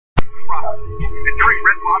And during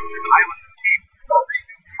Red Lobster's Island Escape,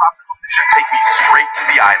 tropical dishes take me straight to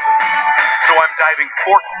the islands. So I'm diving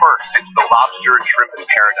fork first into the lobster and shrimp in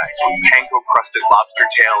paradise with panko-crusted lobster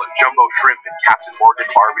tail and jumbo shrimp and Captain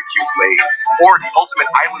Morgan barbecue glaze. Or the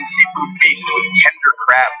ultimate island seafood feast with tender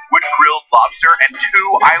crab, wood-grilled lobster, and 2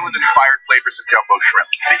 island-inspired flavors of jumbo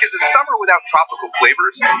shrimp. Because a summer without tropical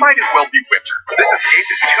flavors might as well be winter. This escape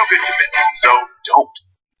is too good to miss, so don't.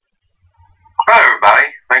 Hello everybody,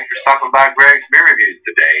 thanks for stopping by Gregsbeerreviews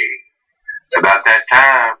today. It's about that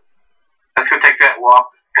time. Let's go take that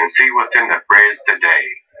walk and see what's in the fridge today.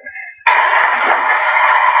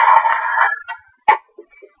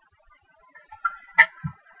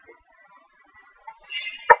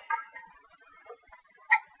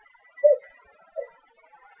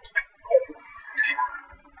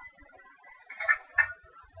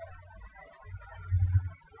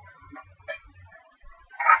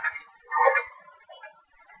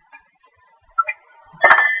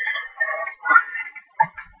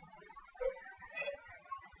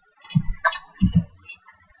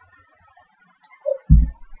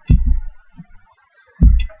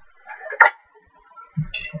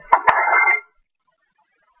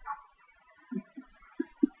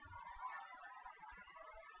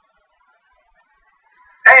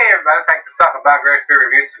 Hey everybody, thanks for stopping by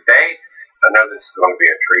Gregsbeerreviews today. I know this is going to be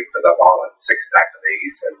a treat because I bought a 6-pack of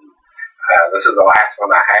these, and this is the last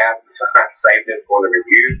one I have, so I saved it for the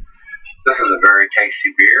review. This is a very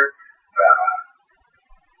tasty beer.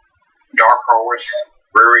 Dark Horse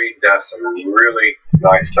Brewery does some really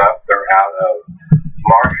nice stuff. They're out of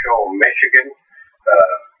Marshall, Michigan,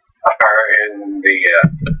 up there in the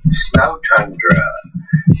snow tundra.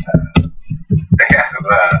 They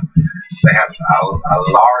have a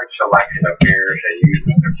large selection of beers, and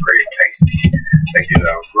usually they're pretty tasty. They do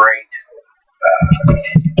a great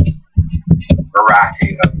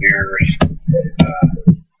variety of beers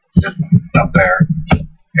up there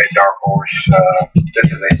at Dark Horse.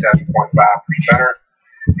 This is a 7.5%er,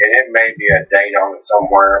 and it may be a date on it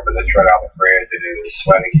somewhere, but it's right out of the fridge, and it is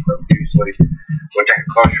sweating profusely. We'll take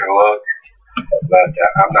a closer look, but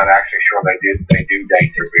I'm not actually sure they do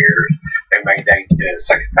date their beers. They may date the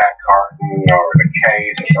 6-pack carton or the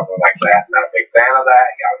case or something like that. Not a big fan of that.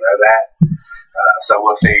 Y'all know that. So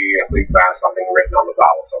we'll see if we can find something written on the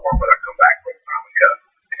bottle somewhere when I come back when we finally go.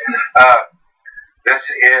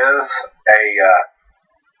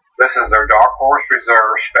 This is their Dark Horse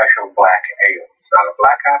Reserve Special Black Ale. It's not a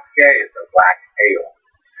black IPA. It's a black ale.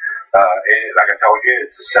 Like I told you,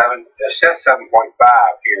 it says 7.5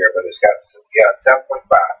 here, but it's got 7.5.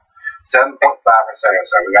 7.5%, so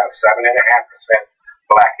we got a 7.5%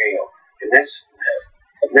 black ale. And this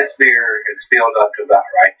beer is filled up to about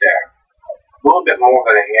right there. A little bit more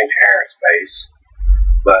than an inch air space,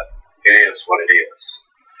 but it is what it is.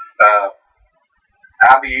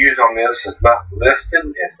 IBUs on this is not listed.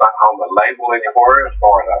 It's not on the label anywhere as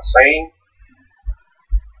far as I've seen.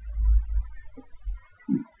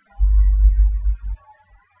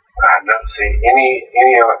 I don't see any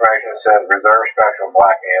information that says Reserve Special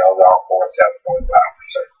Black Ale, Dark Horse 7.5%.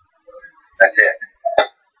 That's it.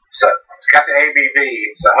 So it's got the ABV,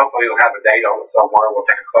 so hopefully it'll have a date on it somewhere. We'll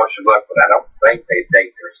take a closer look, but I don't think they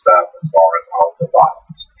date their stuff as far as on the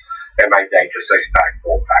bottles. They may date the 6-pack,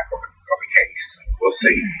 4-pack, or the case. We'll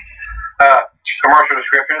see. Commercial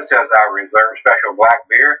description says our Reserve Special Black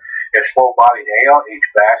Beer is full-bodied ale. Each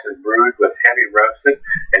batch is brewed with heavy roasted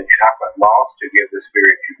and chocolate malts to give this beer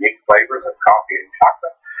its unique flavors of coffee and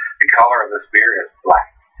chocolate. The color of this beer is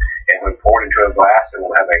black, and when poured into a glass, it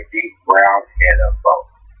will have a deep brown head of foam.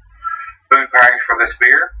 Food pairings for this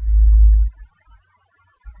beer.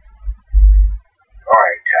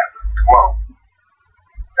 Alright, come on.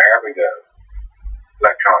 There we go.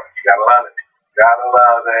 Electronics. Gotta love it. Gotta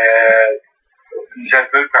love it. Said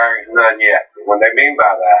food pairing is none yet. But what they mean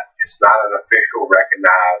by that, it's not an official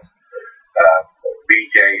recognized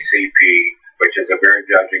BJCP, which is a beer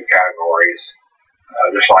judging categories,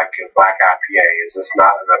 just like black IPAs. It's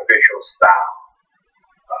not an official style.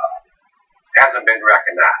 Hasn't been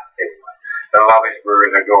recognized anyway. And a lot of these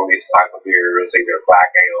brewers are doing these type of beers, either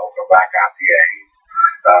black ales or black IPAs,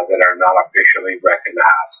 that are not officially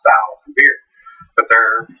recognized styles of beer. But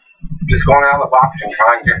they're just going out of the box and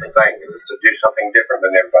trying different things to do something different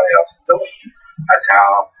than everybody else is doing. That's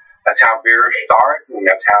how beers start, and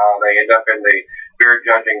that's how they end up in the beer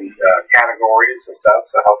judging categories and stuff.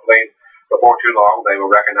 So hopefully, before too long, they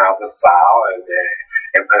will recognize the style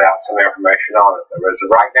and put out some information on it. But as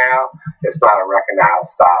of right now, it's not a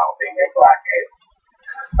recognized style being a black ale.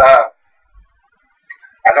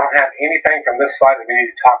 I don't have anything from this slide that we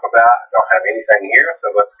need to talk about. I don't have anything here,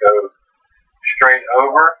 so let's go straight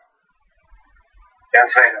over And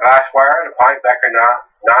saying iceware, the pint, becker,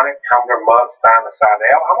 nonic, tumbler, mug, stein, the side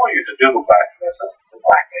ale. I'm going to use a double glass for this since it's a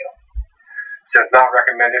black ale. It says not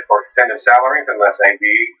recommended for extended salaries unless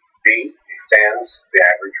ABV extends the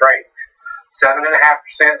average range.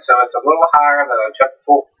 7.5%, so it's a little higher than a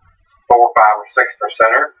typical 4, 5, or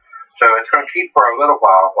 6%er. So it's going to keep for a little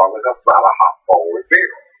while as long as it's not a hop forward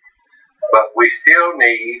beer. But we still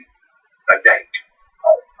need a date.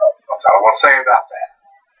 That's all I want to say about that.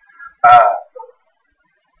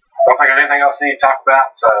 Don't think there's anything else we need to talk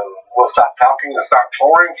about, so we'll stop talking and start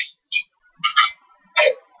pouring.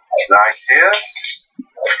 Nice hiss.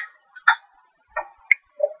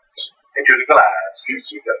 Into the glass. Here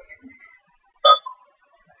we go.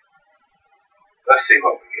 Let's see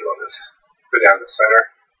what we get on this. Go down the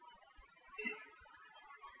center.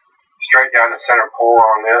 Straight down the center pour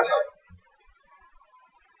on this.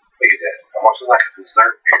 Look at that. Almost like a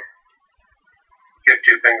dessert here. Give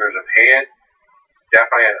 2 fingers of head.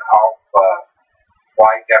 Definitely an off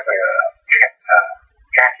white, definitely a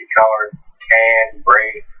khaki colored, tan,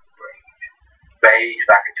 beige, if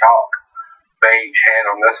I could talk. Beige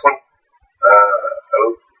hand on this one.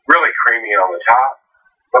 Really creamy on the top.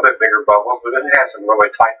 A little bit bigger bubbles, but it has some really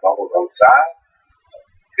tight bubbles on the side.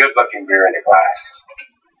 Good looking beer in the glass.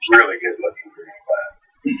 Really good looking beer in the glass.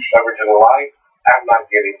 Over to the light, I'm not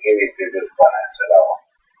getting any through this glass at all.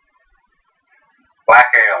 Black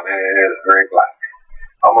ale, and it is very black.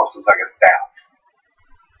 Almost looks like a stout.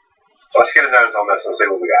 So let's get a nose on this and see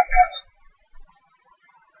what we got, guys.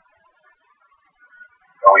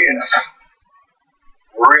 Oh yes.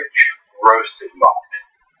 Rich roasted malt.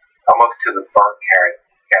 Almost to the burnt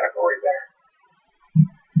category there.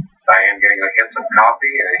 I am getting a hint of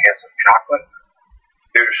coffee and a hint of chocolate.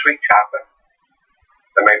 Bittersweet chocolate.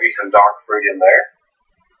 There may be some dark fruit in there.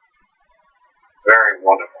 Very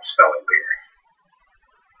wonderful smelling beer.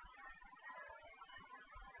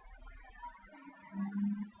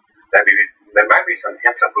 There might be some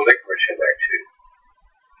hints of licorice in there too.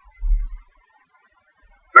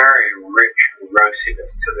 Very rich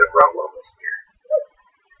roastiness to the aroma of this beer.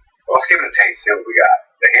 Well, let's give it a taste, see what we got.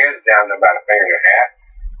 The head is down to about a finger and a half.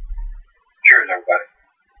 Cheers, everybody.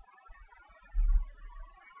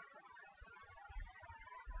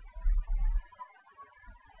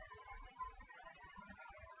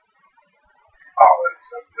 Oh, that's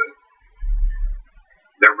so good.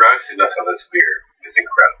 The roastiness of this beer is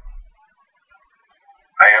incredible.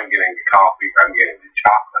 I am getting the coffee, I'm getting the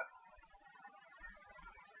chocolate.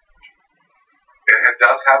 It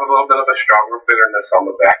does have a little bit of a stronger bitterness on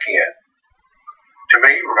the back end. To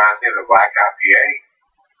me, it reminds me of a black IPA.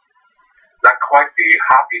 Not quite the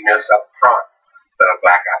hoppiness up front that a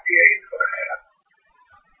black IPA is going to have.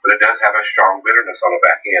 But it does have a strong bitterness on the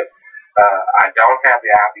back end. I don't have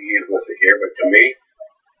the IBUs listed here, but to me,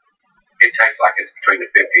 it tastes like it's between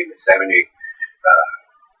the 50 and the 70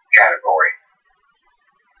 category.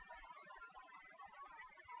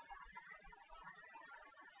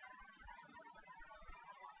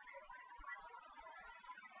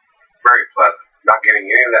 Very pleasant. Not getting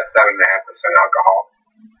any of that 7.5% alcohol.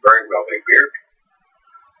 Very well made beer.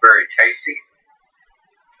 Very tasty.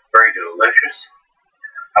 Very delicious.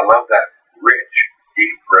 I love that rich,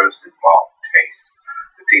 deep roasted malt taste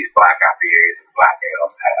that these black IPAs and black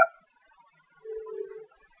ales have.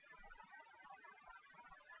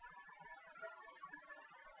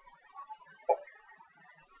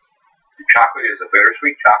 The chocolate is a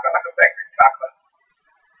bittersweet chocolate, like a bakery chocolate.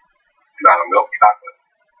 Not a milk chocolate.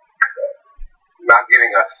 Not getting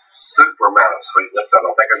a super amount of sweetness. I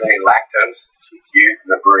don't think there's any lactose used in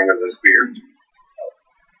the brewing of this beer.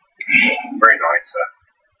 Very nice.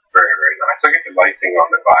 Very, very nice. I get the lacing on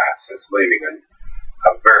the glass. It's leaving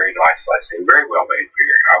a very nice lacing. Very well made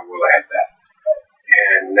beer. I will add that.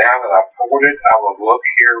 And now that I've poured it, I will look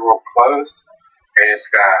here real close. And it's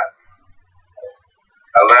got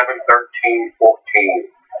 11, 13, 14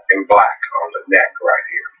 in black on the neck right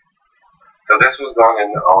here. So this was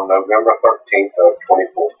done on November 13th of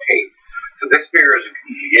 2014. So this beer is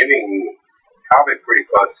getting probably pretty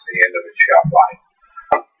close to the end of its shelf life.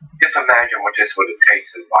 Just imagine what this would have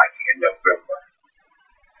tasted like in November.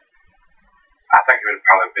 I think it would have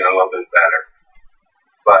probably been a little bit better.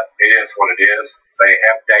 But it is what it is. They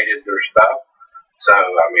have dated their stuff. So,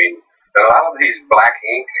 I mean, a lot of these black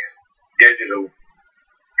ink digital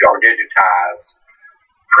or digitized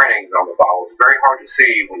printings on the bottle. It's very hard to see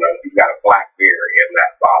when you've got a black beer in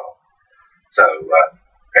that bottle. So,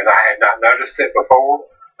 and I had not noticed it before,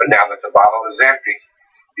 but now that the bottle is empty,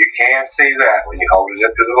 you can see that when you hold it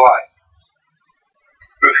up to the light.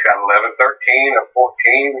 It's got 11, 13, a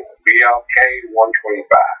 14, BLK 125.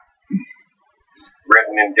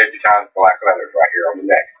 written in digitized black letters right here on the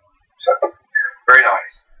neck. So, very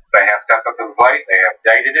nice. They have stepped up to the plate. They have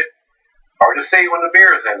dated it. Hard to see when the beer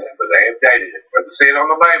is in it, but they have dated it. Hard to see it on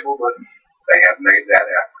the label, but they have made that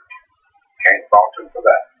effort. Can't fault them for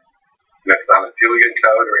that. And it's not a Julian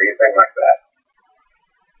code or anything like that.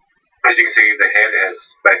 As you can see, the head is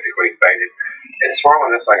basically faded. And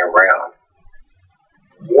swirling this thing around.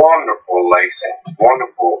 Wonderful lacing.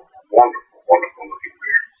 Wonderful, wonderful, wonderful looking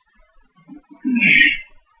beer.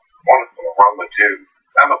 Wonderful aroma too.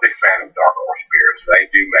 I'm a big fan of Dark Horse beers. They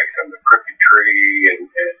do make some of the Crooked Tree and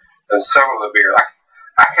some of the beer.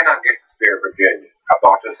 I cannot get this beer in Virginia. I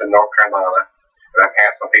bought this in North Carolina, and I've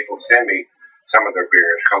had some people send me some of their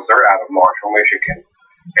beers because they're out of Marshall, Michigan,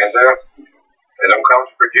 and they don't come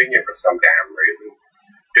to Virginia for some damn reason.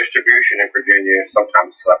 Distribution in Virginia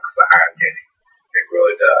sometimes sucks the high getting. It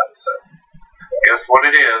really does. So, guess what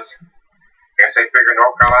it is? I guess they figure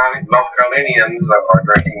North Carolinians are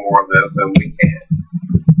drinking more of this than we can.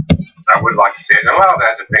 I would like to see it. And a lot of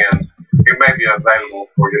that depends. It may be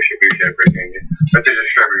available for distribution in Virginia, but the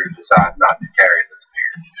distributors decide not to carry this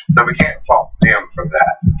beer. So we can't fault them for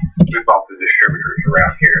that. We fault the distributors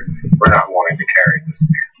around here for not wanting to carry this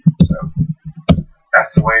beer. So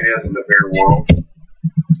that's the way it is in the beer world.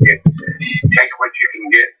 Take what you can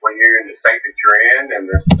get when you're in the state that you're in, and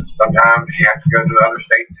then sometimes you have to go to other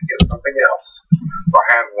states to get something else. Or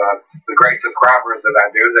have the great subscribers that I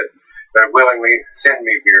do that willingly send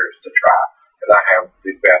me beers to try. And I have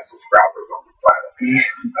the best subscribers on the planet.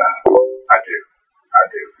 I do. I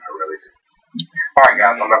really do. Alright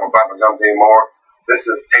guys, I'm not going to bite my gums anymore. This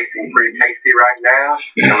is tasting pretty tasty right now.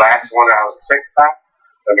 The last one out of the 6-pack.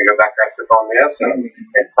 Let me go back and sip on this and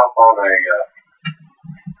pump on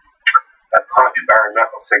a punch bare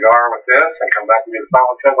knuckle cigar with this and come back and do the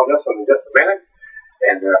final chug on this one in just a minute.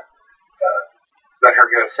 And let her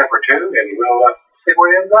get a sip or two and we'll see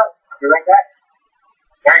where it ends up. I'll be right back.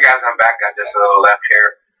 Alright guys, I'm back. Got just a little left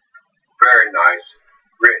here. Very nice,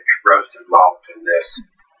 rich roasted malt in this.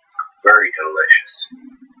 Very delicious.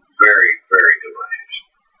 Very, very delicious.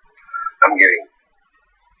 I'm getting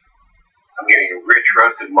rich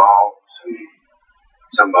roasted malt,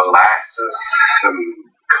 some molasses, some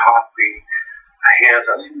coffee, a hint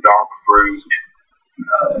of some dark fruit,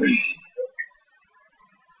 a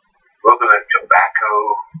little bit of tobacco,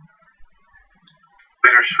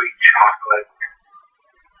 bittersweet chocolate.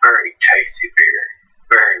 Very tasty beer.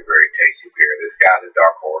 Very, very tasty beer. This guy, the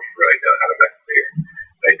Dark Horse, really knows how to make beer.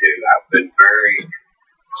 They do. I've been very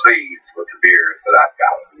pleased with the beers that I've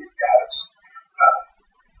got from these guys.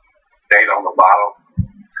 Date on the bottle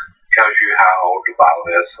tells you how old the bottle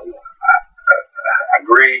is. And I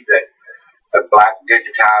agreed that the black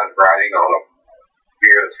digitized writing on a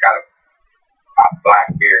beer that's got a black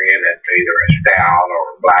beer in it, either a stout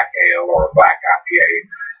or a black ale or a black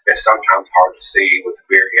IPA, is sometimes hard to see with the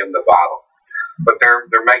beer in the bottle. But they're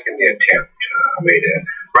making the attempt.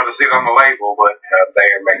 Rather see it on the label, but they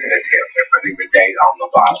are making an attempt. They're putting the date on the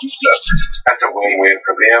bottle. So that's a win-win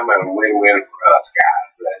for them and a win-win for us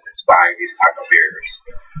guys that is buying these type of beers.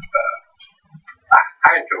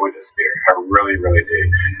 I enjoy this beer. I really, really do.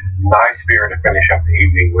 Nice beer to finish up the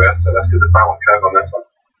evening with. So let's do the final chug on this one.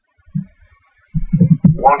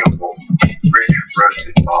 Wonderful, rich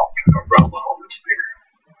roasted malt aroma on this beer.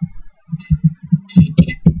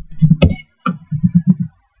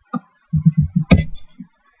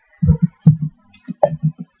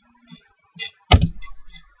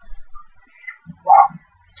 Wow.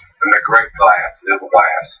 And a great glass, little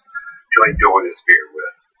glass, to enjoy this beer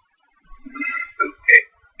with.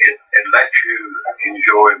 It lets you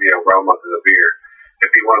enjoy the aroma of the beer. If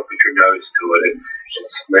you want to put your nose to it and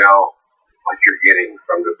smell what you're getting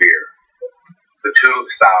from the beer. The tulip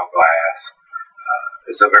style glass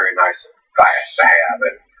is a very nice glass to have.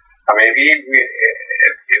 And I mean,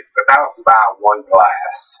 if I was to buy one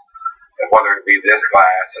glass, and whether it be this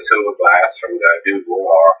glass, a tulip glass from the Dougal,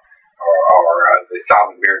 or the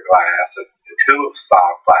solid beer glass, the tulip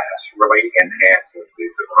style glass really enhances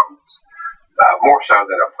these aromas, more so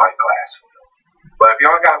than a pint glass will. But if you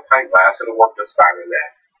only got a pint glass, it'll work just fine in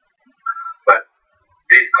that. But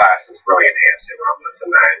these glasses really enhance the aromas,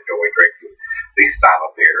 and I enjoy drinking these style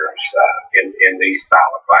of beers in these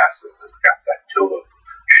style of glasses. It's got that tulip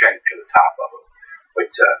shape to the top of them,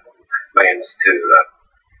 which lends to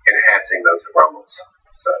enhancing those aromas.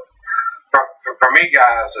 So, for me,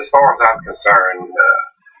 guys, as far as I'm concerned,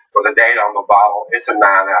 with a date on the bottle, it's a 9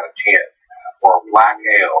 out of 10 for a black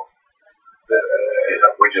ale,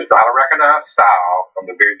 which is not a recognized style from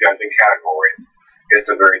the beer judging category. It's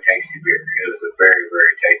a very tasty beer. It is a very,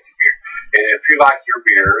 very tasty beer. And if you like your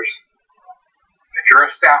beers, if you're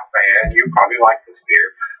a stout fan, you probably like this beer.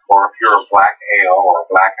 Or if you're a black ale or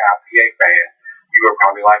a black IPA fan, you would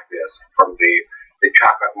probably like this. From the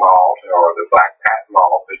chocolate malt or the black pat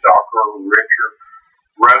malt, the darker, richer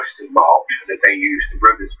roasted malt that they use to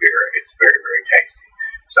brew this beer, it's very, very tasty.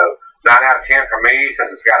 So 9 out of 10 for me,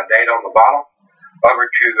 since it's got a date on the bottle. Over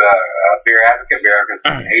to Beer Advocate. Beer Advocate's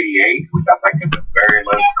an 88, which I think is a very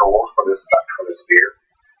low score for this beer.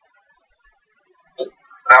 And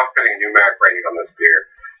I was putting a numeric rating on this beer.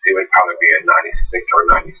 It would probably be a 96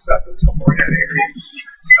 or 97, somewhere in that area.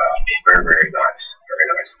 Very, very nice. Very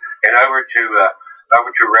nice. And over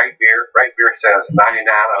to Rate Beer. Rate Beer says 99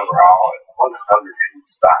 overall and 100 in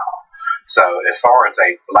style. So as far as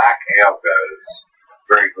a black ale goes,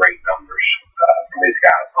 very great numbers from these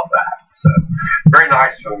guys on that. So very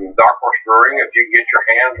nice from Dark Horse Brewing. If you can get your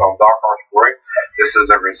hands on Dark Horse Brewing, this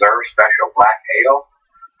is a reserve special black ale.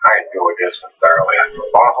 I enjoyed this one thoroughly. I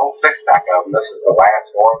bought a whole 6-pack of them. This is the last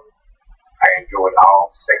one. I enjoyed all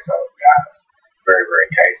 6 of them, guys. Very, very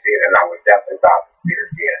tasty, and I would definitely buy this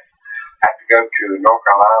beer again. I have to go to North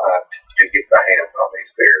Carolina to get my hands on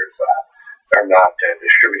these beers. They're not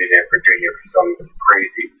distributed in Virginia for some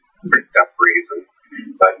crazy, ripped up reason,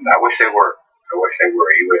 but I wish they were.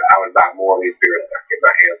 I would buy more of these beers if I could get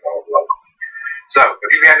my hands on them locally. So, if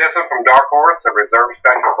you had this one from Dark Horse, a reserve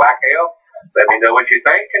special black ale, let me know what you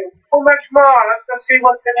think, and we'll much more. Let's go see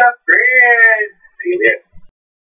what's in the fridge. See you then.